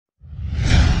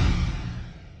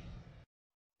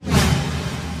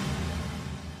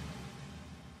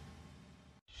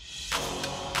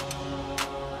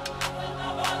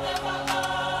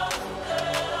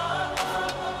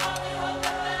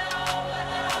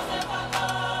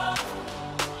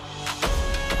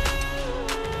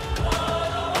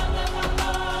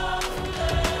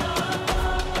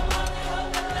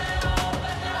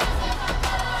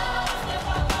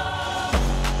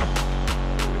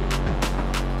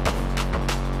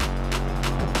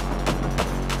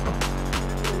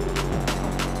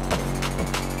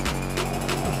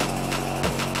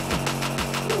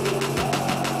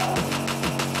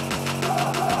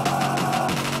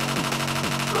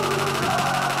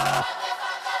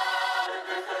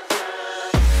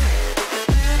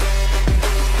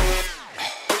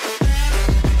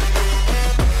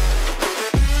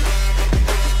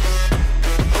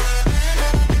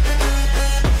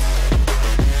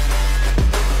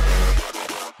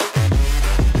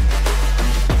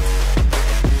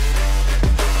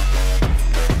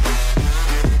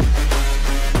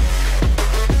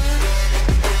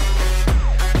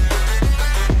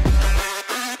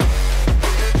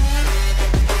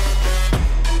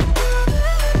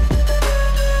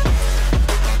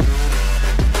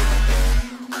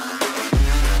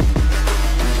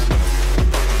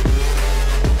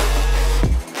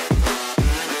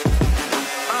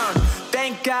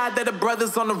that the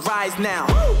brothers on the rise now.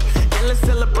 Endless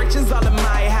celebrations all in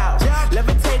my house.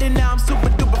 Levitating now, I'm super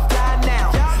duper fly now.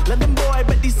 London boy,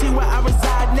 but DC where I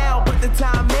reside now. Put the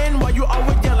time in while you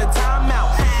always yelling time out.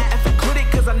 And for quit it,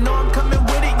 cause I know I'm coming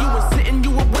with it. You were sitting,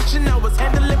 you were wishing I was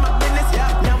handling my business.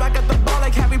 Now I got the ball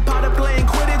like Harry Potter playing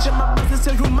Quidditch. And my business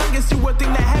so humongous, you would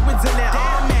think that happens in it.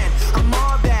 Oh man, I'm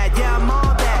all that, yeah, I'm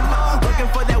all that. Looking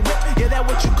for that whip, yeah, that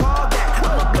what you call that.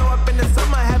 I'ma blow up in the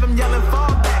summer, have him yelling fall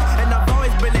back. And I've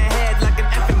always been ahead like an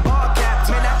effing ball cap.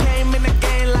 Man, I came in the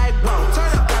game like, whoa.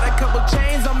 Got a couple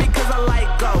chains on me cause I like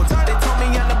gold. They told me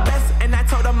I'm the best and I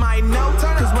told them I know.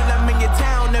 Cause when I'm in your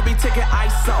town, every ticket I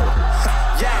sold.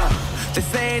 Yeah, they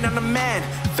saying I'm the man.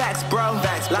 Facts, bro.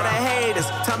 Lot of haters,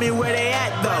 tell me where they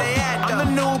at though. I'm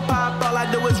the new pop, all I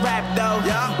do is rap though.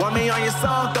 Want me on your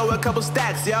song, throw a couple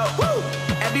stacks, yo. Woo!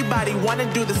 Everybody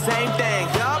wanna do the same thing.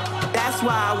 That's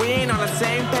why we ain't on the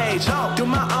same page. Do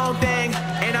my own thing,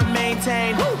 and I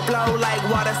maintain. Flow like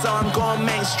water, so I'm going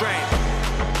mainstream.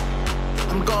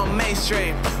 I'm going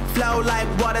mainstream. Flow like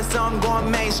water, so I'm going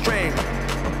mainstream.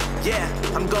 Yeah,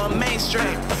 I'm going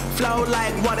mainstream. Flow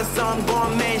like water, so I'm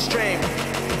going mainstream.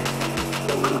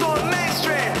 I'm going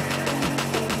mainstream.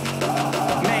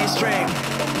 Mainstream.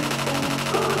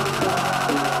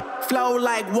 Flow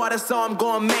like water, so I'm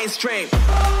going mainstream.